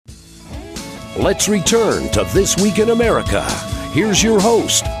Let's return to This Week in America. Here's your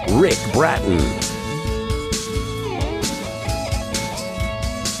host, Rick Bratton.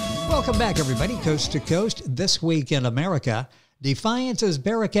 Welcome back, everybody, coast to coast. This Week in America. Defiance is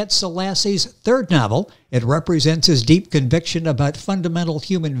Bereket Selassie's third novel. It represents his deep conviction about fundamental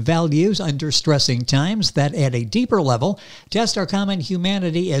human values under stressing times that, at a deeper level, test our common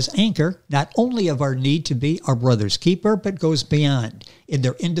humanity as anchor, not only of our need to be our brother's keeper, but goes beyond. In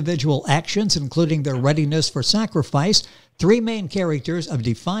their individual actions, including their readiness for sacrifice, three main characters of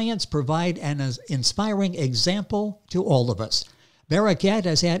Defiance provide an inspiring example to all of us. Bereket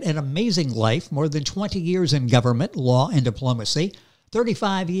has had an amazing life, more than 20 years in government, law, and diplomacy,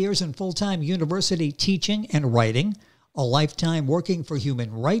 35 years in full-time university teaching and writing, a lifetime working for human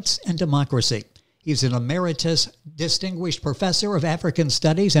rights and democracy. He's an emeritus distinguished professor of African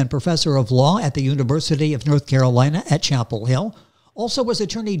studies and professor of law at the University of North Carolina at Chapel Hill, also was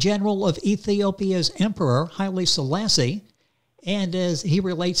Attorney General of Ethiopia's Emperor Haile Selassie. And as he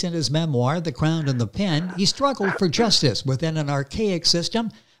relates in his memoir, The Crown and the Pen, he struggled for justice within an archaic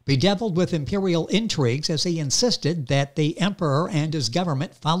system, bedeviled with imperial intrigues as he insisted that the emperor and his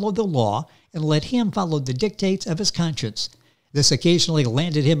government follow the law and let him follow the dictates of his conscience. This occasionally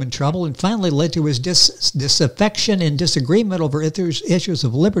landed him in trouble and finally led to his disaffection and disagreement over issues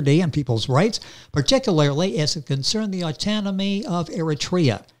of liberty and people's rights, particularly as it concerned the autonomy of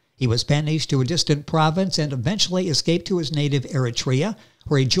Eritrea. He was banished to a distant province and eventually escaped to his native Eritrea,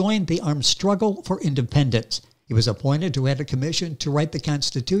 where he joined the armed struggle for independence. He was appointed to head a commission to write the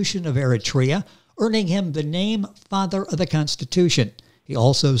Constitution of Eritrea, earning him the name Father of the Constitution. He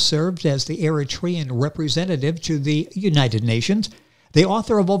also served as the Eritrean representative to the United Nations, the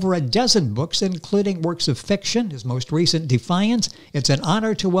author of over a dozen books, including works of fiction, his most recent Defiance. It's an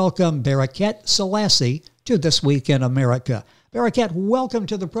honor to welcome Bereket Selassie to This Week in America. Bereket, welcome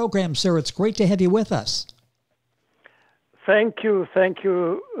to the program, sir. It's great to have you with us. Thank you,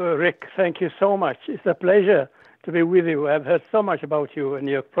 Rick. Thank you so much. It's a pleasure to be with you. I've heard so much about you and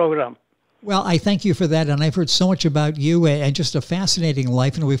your program. Well, I thank you for that, and I've heard so much about you and just a fascinating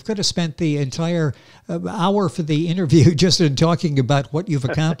life, and we could have spent the entire hour for the interview just in talking about what you've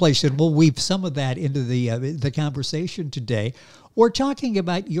accomplished, and we'll weave some of that into the conversation today. We're talking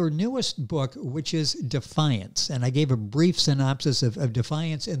about your newest book, which is Defiance, and I gave a brief synopsis of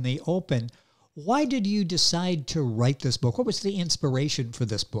Defiance in the open. Why did you decide to write this book? What was the inspiration for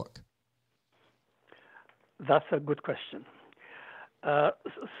this book? That's a good question.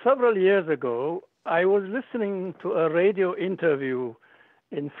 Several years ago, I was listening to a radio interview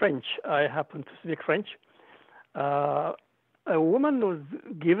in French. I happen to speak French. A woman was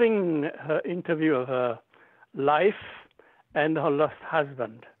giving her interview of her life and her lost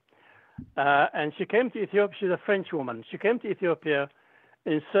husband. And she came to Ethiopia. She's a French woman. She came to Ethiopia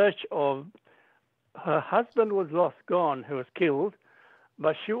in search of her husband was lost, gone. He was killed.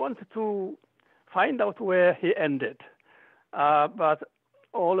 But she wanted to find out where he ended. But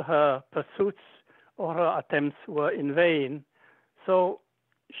all her pursuits or her attempts were in vain. So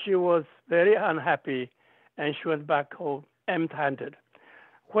she was very unhappy and she went back home empty-handed.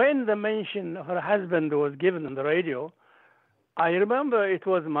 When the mention of her husband was given on the radio, I remember it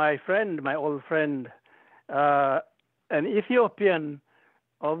was my friend, my old friend, an Ethiopian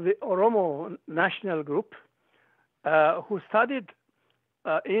of the Oromo National Group, who studied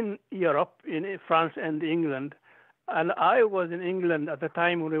in Europe, in France and England. And I was in England at the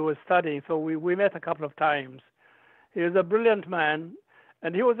time when we were studying, so we met a couple of times. He was a brilliant man,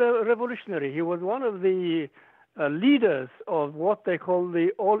 and he was a revolutionary. He was one of the leaders of what they call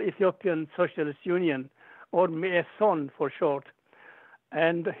the All Ethiopian Socialist Union, or MESON for short.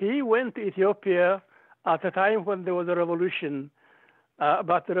 And he went to Ethiopia at a time when there was a revolution,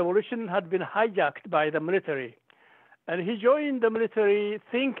 but the revolution had been hijacked by the military. And he joined the military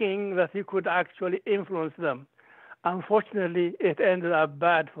thinking that he could actually influence them. Unfortunately, it ended up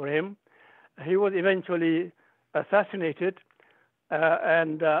bad for him. He was eventually assassinated,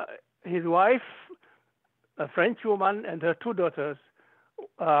 and his wife, a French woman, and her two daughters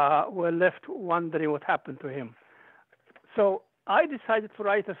were left wondering what happened to him. So I decided to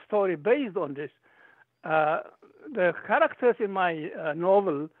write a story based on this. The characters in my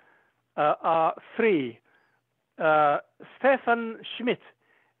novel are three. Stefan Schmidt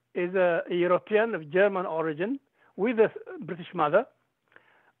is a European of German origin with a British mother,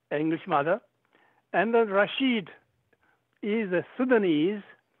 English mother. And then Rashid is a Sudanese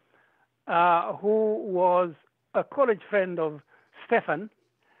who was a college friend of Stefan.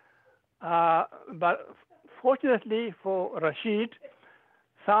 But fortunately for Rashid,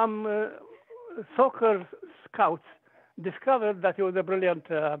 some soccer scouts discovered that he was a brilliant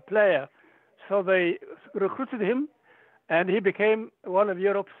player. So they recruited him, and he became one of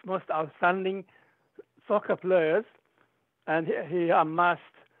Europe's most outstanding soccer players, and he amassed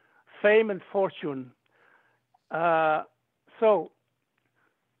fame and fortune. So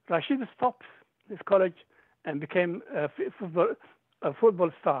Rashid stopped his college and became a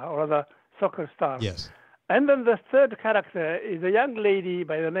football star, or rather soccer star. Yes. And then the third character is a young lady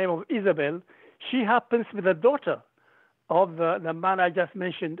by the name of Isabel. She happens to be the daughter of the man I just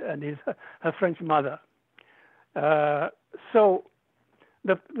mentioned and her French mother. So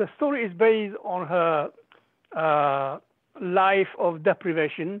the story is based on her life of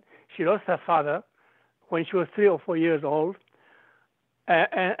deprivation. She lost her father when she was 3 or 4 years old.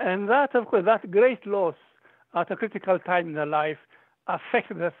 And that, of course, that great loss at a critical time in her life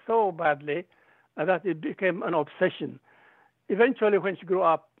affected her so badly that it became an obsession. Eventually, when she grew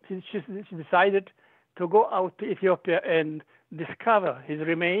up, she decided to go out to Ethiopia and discover his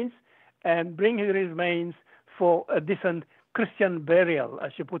remains and bring his remains for a decent Christian burial,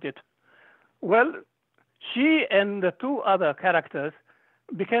 as she put it. Well, she and the 2 other characters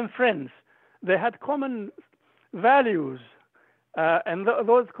became friends. They had common values, and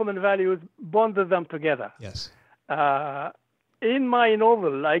those common values bonded them together. Yes. In my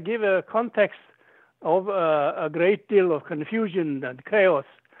novel, I give a context of a great deal of confusion and chaos.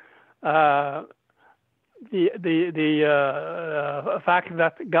 The fact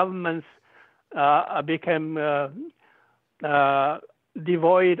that governments became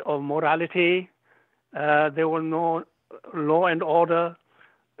devoid of morality, there were no law and order.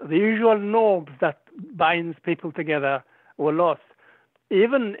 The usual norms that binds people together were lost.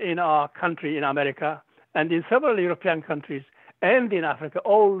 Even in our country, in America, and in several European countries, and in Africa,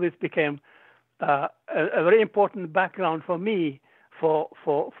 all this became a very important background for me for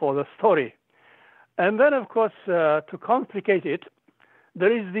the story. And then, of course, to complicate it,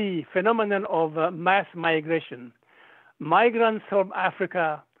 there is the phenomenon of mass migration. Migrants from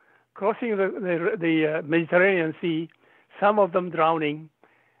Africa crossing the Mediterranean Sea, some of them drowning,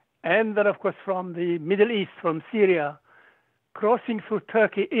 and then, of course, from the Middle East, from Syria, crossing through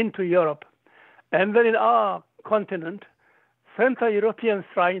Turkey into Europe. And then in our continent, Central Europeans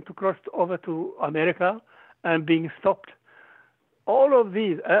trying to cross over to America and being stopped. All of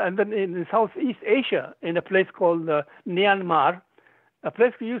these, and then in Southeast Asia, in a place called Myanmar, a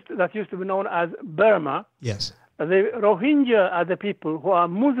place that used to be known as Burma. Yes. The Rohingya are the people who are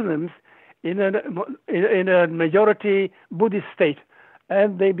Muslims in a majority Buddhist state,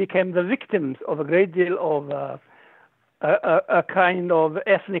 and they became the victims of a great deal of a kind of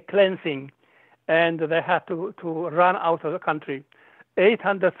ethnic cleansing, and they had to run out of the country.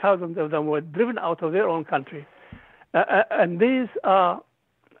 800,000 of them were driven out of their own country. And these are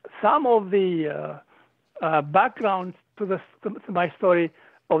some of the backgrounds to my story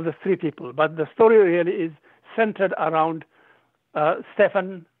of the 3 people. But the story really is centered around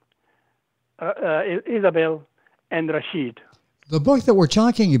Stefan, Isabel, and Rashid. The book that we're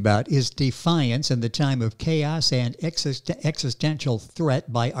talking about is Defiance in the Time of Chaos and Existential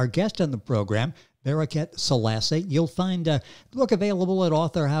Threat by our guest on the program, Bereket Selassie. You'll find the book available at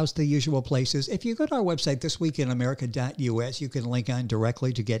Author House, the usual places. If you go to our website, thisweekinamerica.us, you can link on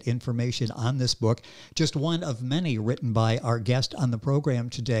directly to get information on this book. Just one of many written by our guest on the program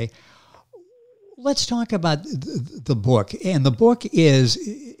today. Let's talk about the book. And the book is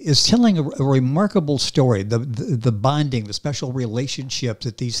telling a remarkable story, the bonding, the special relationship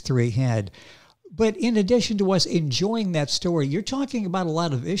that these 3 had. But in addition to us enjoying that story, you're talking about a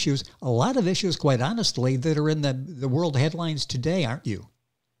lot of issues, quite honestly, that are in the world headlines today, aren't you?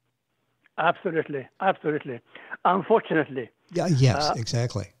 Absolutely. Unfortunately. Yeah. Yes,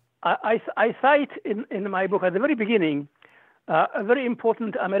 exactly. I cite in my book at the very beginning a very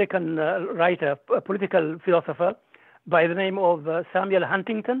important American writer, a political philosopher by the name of Samuel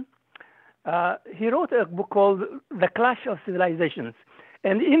Huntington. He wrote a book called The Clash of Civilizations.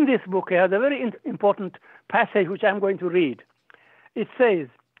 And in this book, he has a very important passage which I'm going to read. It says,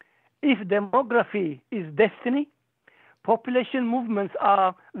 if demography is destiny, population movements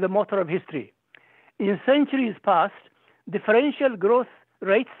are the motor of history. In centuries past, differential growth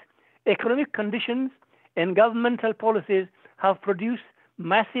rates, economic conditions, and governmental policies have produced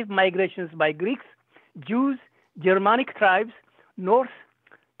massive migrations by Greeks, Jews, Germanic tribes, Norse,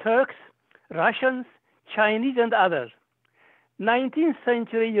 Turks, Russians, Chinese, and others. 19th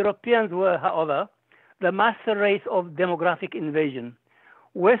century Europeans were, however, the master race of demographic invasion.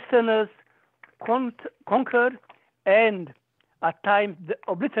 Westerners conquered and at times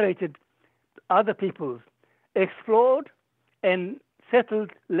obliterated other peoples, explored and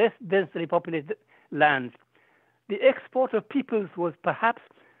settled less densely populated lands. The export of peoples was perhaps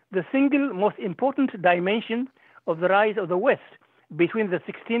the single most important dimension of the rise of the West between the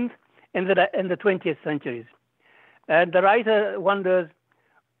 16th and the 20th centuries. And the writer wonders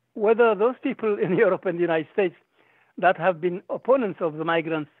whether those people in Europe and the United States that have been opponents of the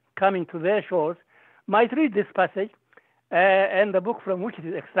migrants coming to their shores might read this passage and the book from which it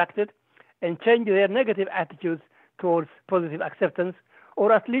is extracted and change their negative attitudes towards positive acceptance,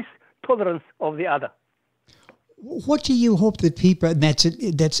 or at least tolerance of the other. What do you hope that people, that's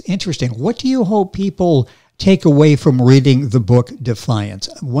interesting, what do you hope people take away from reading the book Defiance?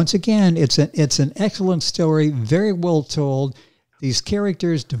 Once again, it's an excellent story, very well told. These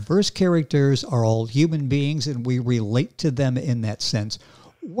characters, diverse characters, are all human beings, and we relate to them in that sense.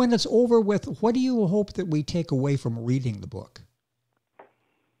 When it's over with, what do you hope that we take away from reading the book?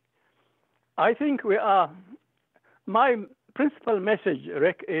 I think my principal message,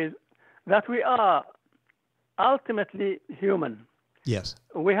 Rick, is that we are ultimately human. Yes.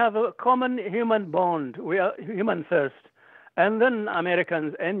 We have a common human bond. We are human first, and then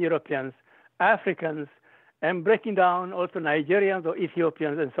Americans and Europeans, Africans, and breaking down also Nigerians or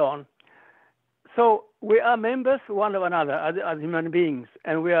Ethiopians and so on. So we are members one of another as human beings,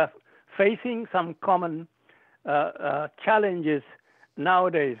 and we are facing some common challenges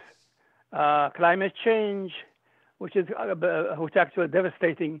nowadays. Climate change, which actually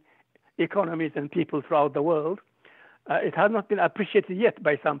devastating economies and people throughout the world. It has not been appreciated yet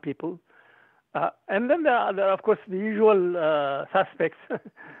by some people. And then there are, of course, the usual suspects,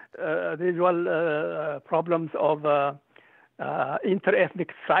 the usual problems of inter-ethnic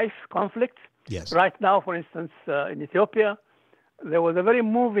strife, conflicts. Yes. Right now, for instance, in Ethiopia, there was a very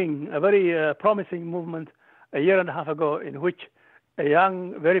moving, a very promising movement a year and a half ago in which a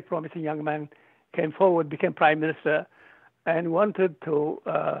very promising young man came forward, became prime minister, and wanted to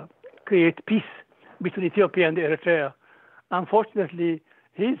create peace between Ethiopia and Eritrea. Unfortunately,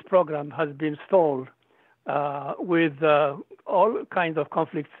 his program has been stalled with all kinds of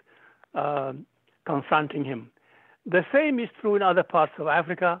conflicts confronting him. The same is true in other parts of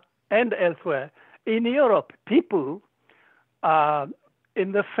Africa and elsewhere. In Europe, people,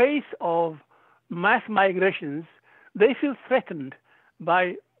 in the face of mass migrations, they feel threatened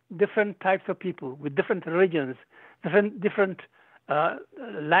by different types of people with different religions, different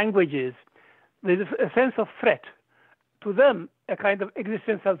languages. There's a sense of threat. To them, a kind of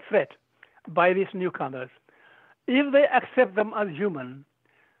existential threat by these newcomers. If they accept them as human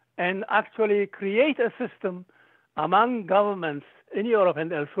and actually create a system among governments in Europe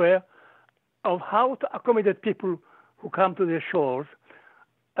and elsewhere of how to accommodate people who come to their shores,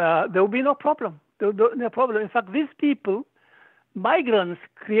 there will be no problem. There will be no problem. In fact, these people, migrants,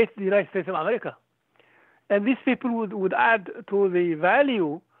 create the United States of America. And these people would add to the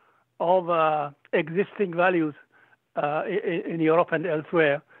value of existing values in Europe and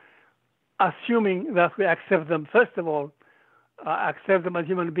elsewhere, assuming that we accept them, first of all, accept them as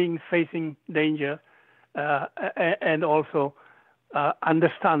human beings facing danger, and also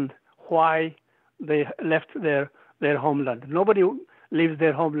understand why they left their homeland. Nobody leaves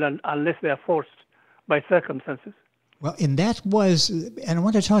their homeland unless they are forced by circumstances. Well, and that was, and I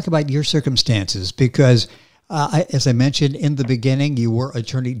want to talk about your circumstances because, as I mentioned in the beginning, you were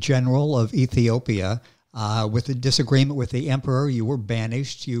Attorney General of Ethiopia. With a disagreement with the emperor, you were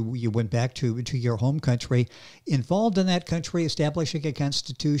banished. You went back to your home country, involved in that country, establishing a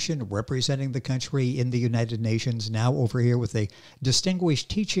constitution, representing the country in the United Nations, now over here with a distinguished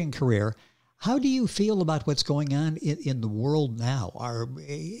teaching career. How do you feel about what's going on in the world now?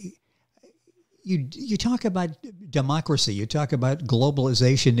 You talk about democracy, you talk about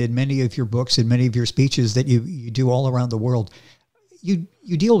globalization in many of your books and many of your speeches that you do all around the world.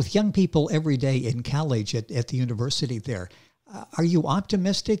 You deal with young people every day in college at the university there. Are you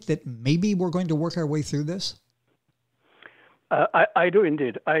optimistic that maybe we're going to work our way through this? I do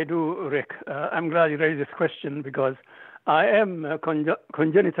indeed. I do, Rick. I'm glad you raised this question because I am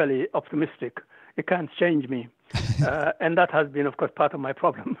congenitally optimistic. It can't change me. And that has been, of course, part of my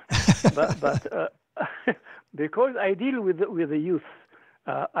problem. but because I deal with the youth,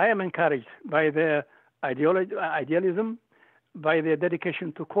 I am encouraged by their idealism, by their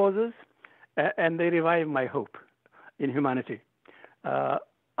dedication to causes, and they revive my hope in humanity.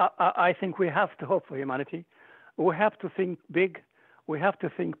 I think we have to hope for humanity. We have to think big. We have to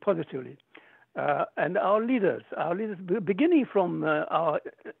think positively. And our leaders, beginning from our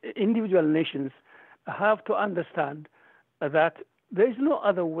individual nations, have to understand that there is no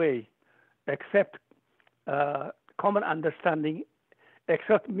other way except common understanding,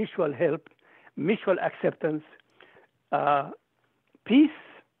 except mutual help, mutual acceptance, peace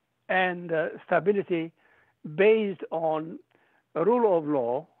and stability based on a rule of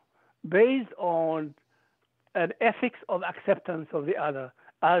law based on an ethics of acceptance of the other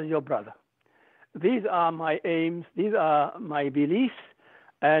as your brother. These are my aims, these are my beliefs,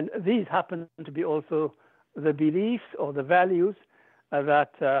 and these happen to be also the beliefs or the values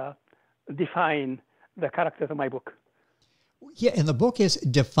that define the characters of my book. Yeah, and the book is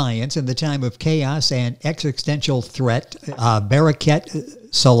Defiance in the Time of Chaos and Existential Threat.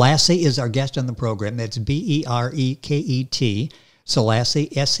 Bereket Selassie is our guest on the program. That's Bereket Selassie,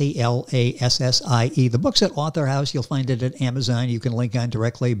 Selassie. The book's at Author House. You'll find it at Amazon. You can link on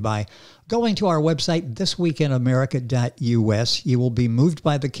directly by going to our website, thisweekinamerica.us. You will be moved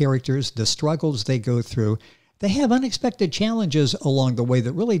by the characters, the struggles they go through. They have unexpected challenges along the way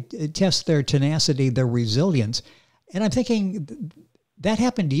that really test their tenacity, their resilience. And I'm thinking that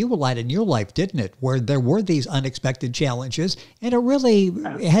happened to you a lot in your life, didn't it? Where there were these unexpected challenges, and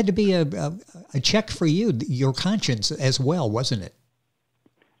it had to be a check for you, your conscience as well, wasn't it?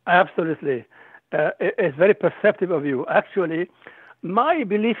 Absolutely. It's very perceptive of you. Actually, my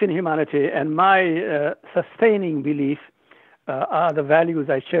belief in humanity and my sustaining belief are the values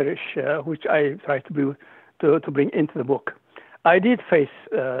I cherish, which I try to bring into the book. I did face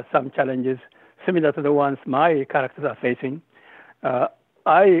some challenges similar to the ones my characters are facing.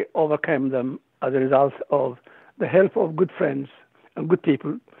 I overcame them as a result of the help of good friends and good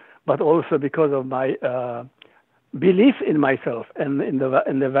people, but also because of my belief in myself and in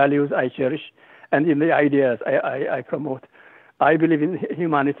the values I cherish and in the ideas I promote. I believe in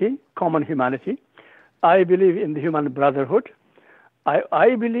humanity, common humanity. I believe in the human brotherhood.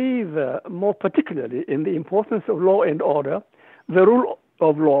 I believe more particularly in the importance of law and order, the rule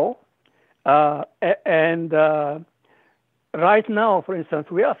of law, and right now, for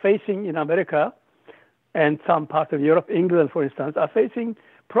instance, we are facing in America and some parts of Europe, England, for instance, are facing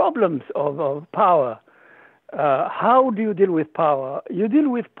problems of power. How do you deal with power? You deal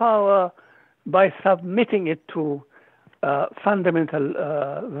with power by submitting it to fundamental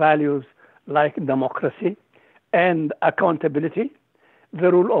values like democracy and accountability,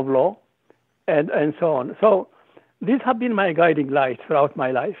 the rule of law, and so on. So these have been my guiding lights throughout my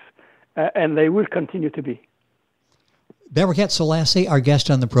life. And they will continue to be. Bereket Selassie, our guest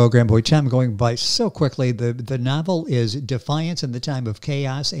on the program. Boy, time going by so quickly. The novel is Defiance in the Time of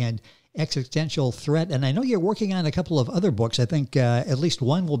Chaos and Existential Threat. And I know you're working on a couple of other books. I think at least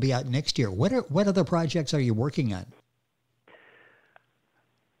one will be out next year. What other projects are you working on?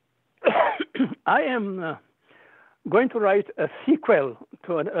 I am going to write a sequel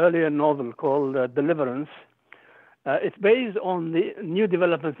to an earlier novel called Deliverance. It's based on the new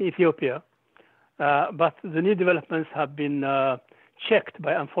developments in Ethiopia, but the new developments have been checked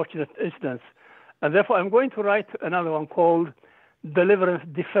by unfortunate incidents. And therefore, I'm going to write another one called Deliverance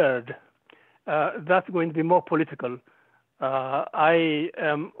Deferred. That's going to be more political. I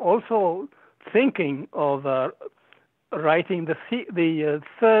am also thinking of writing the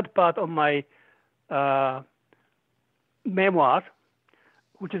third part of my memoir,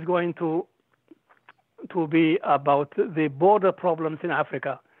 which is going to be about the border problems in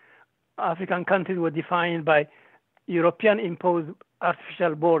Africa. African countries were defined by European-imposed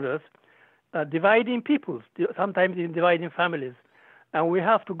artificial borders, dividing peoples, sometimes even dividing families. And we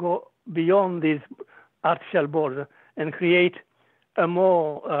have to go beyond these artificial borders and create a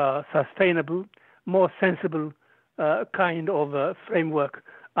more sustainable, more sensible kind of framework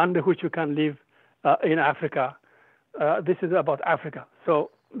under which you can live in Africa. This is about Africa.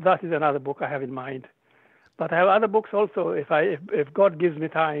 So that is another book I have in mind. But I have other books also. If God gives me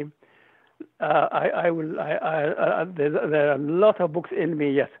time, I will. There are a lot of books in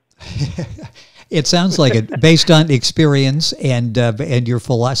me yet. It sounds like it, based on experience and your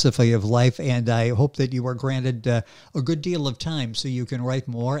philosophy of life. And I hope that you are granted a good deal of time so you can write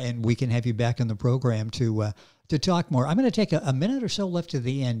more, and we can have you back on the program to talk more. I'm going to take a minute or so left to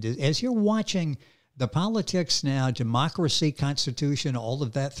the end. As you're watching the politics now, democracy, constitution, all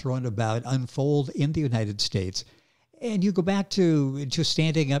of that thrown about unfold in the United States, and you go back to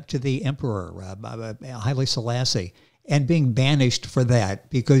standing up to the emperor, Haile Selassie, and being banished for that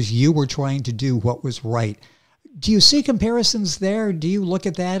because you were trying to do what was right. Do you see comparisons there? Do you look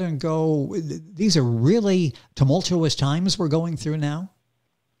at that and go, these are really tumultuous times we're going through now?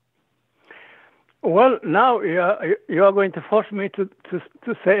 Well, now you are going to force me to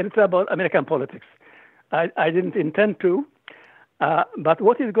say it's about American politics. I didn't intend to, but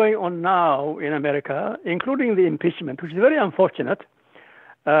what is going on now in America, including the impeachment, which is very unfortunate,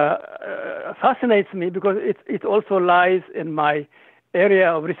 fascinates me because it also lies in my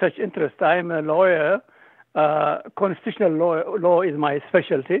area of research interest. I'm a lawyer. Constitutional law is my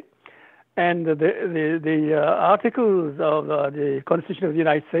specialty, and the articles of the Constitution of the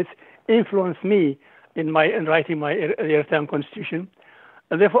United States influenced me in writing my Eritrean constitution.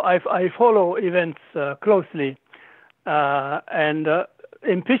 And therefore, I follow events closely, and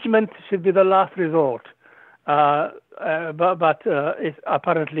impeachment should be the last resort. But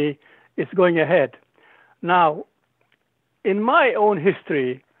apparently it's going ahead. Now, in my own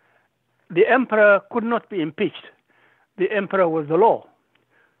history, the emperor could not be impeached. The emperor was the law.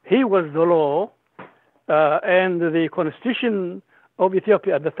 He was the law, and the constitution of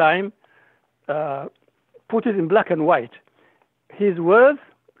Ethiopia at the time put it in black and white. His words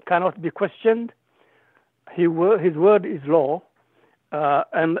cannot be questioned. His word is law,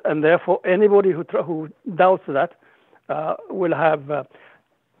 and therefore anybody who doubts that will have.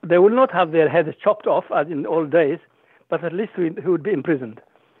 They will not have their heads chopped off as in old days, but at least he would be imprisoned.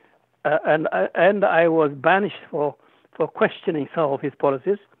 And I was banished for questioning some of his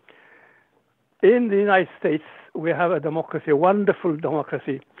policies. In the United States, we have a democracy, a wonderful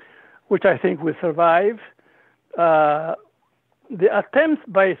democracy, which I think will survive. The attempts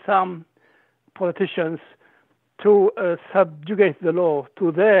by some politicians to subjugate the law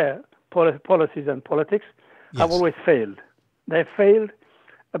to their policies and politics have always failed. They've failed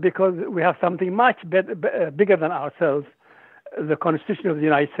because we have something much bigger than ourselves, the Constitution of the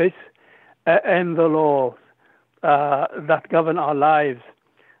United States and the laws that govern our lives.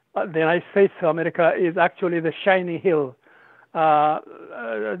 The United States of America is actually the shining hill,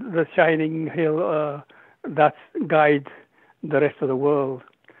 that guides the rest of the world.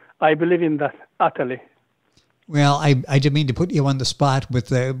 I believe in that utterly. Well, I didn't mean to put you on the spot with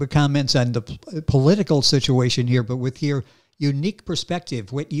the comments on the political situation here, but with your unique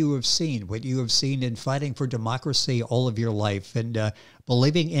perspective, what you have seen in fighting for democracy all of your life, and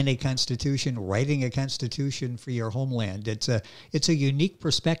believing in a constitution, writing a constitution for your homeland. It's a unique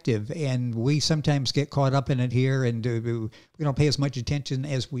perspective, and we sometimes get caught up in it here, and we don't pay as much attention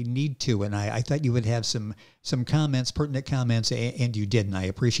as we need to. And I thought you would have some comments, pertinent comments, and you did, and I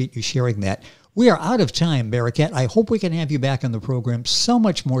appreciate you sharing that. We are out of time, Bereket. I hope we can have you back on the program. So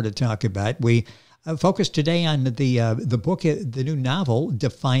much more to talk about. We focused today on the book, the new novel,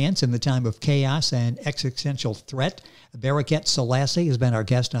 Defiance in the Time of Chaos and Existential Threat. Bereket Selassie has been our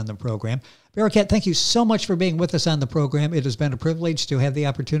guest on the program. Bereket, thank you so much for being with us on the program. It has been a privilege to have the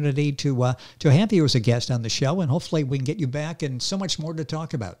opportunity to have you as a guest on the show, and hopefully we can get you back and so much more to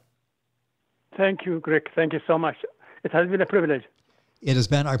talk about. Thank you, Greg. Thank you so much. It has been a privilege. It has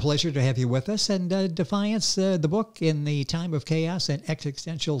been our pleasure to have you with us. And Defiance, the book, In the Time of Chaos and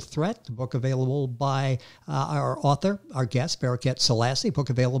Existential Threat, the book available by our author, our guest, Bereket Selassie,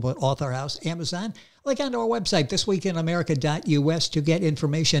 book available at Author House, Amazon. Link onto our website, thisweekinamerica.us, to get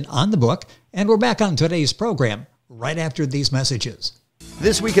information on the book. And we're back on today's program right after these messages.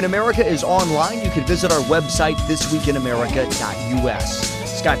 This Week in America is online. You can visit our website, thisweekinamerica.us.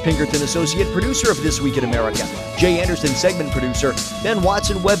 Scott Pinkerton, Associate Producer of This Week in America. Jay Anderson, Segment Producer. Ben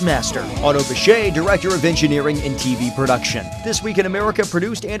Watson, Webmaster. Otto Bechet, Director of Engineering and TV Production. This Week in America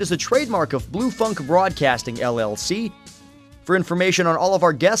produced and is a trademark of Blue Funk Broadcasting, LLC. For information on all of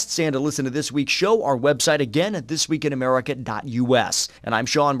our guests and to listen to this week's show, our website again at thisweekinamerica.us. And I'm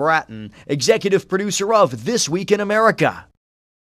Sean Bratton, Executive Producer of This Week in America.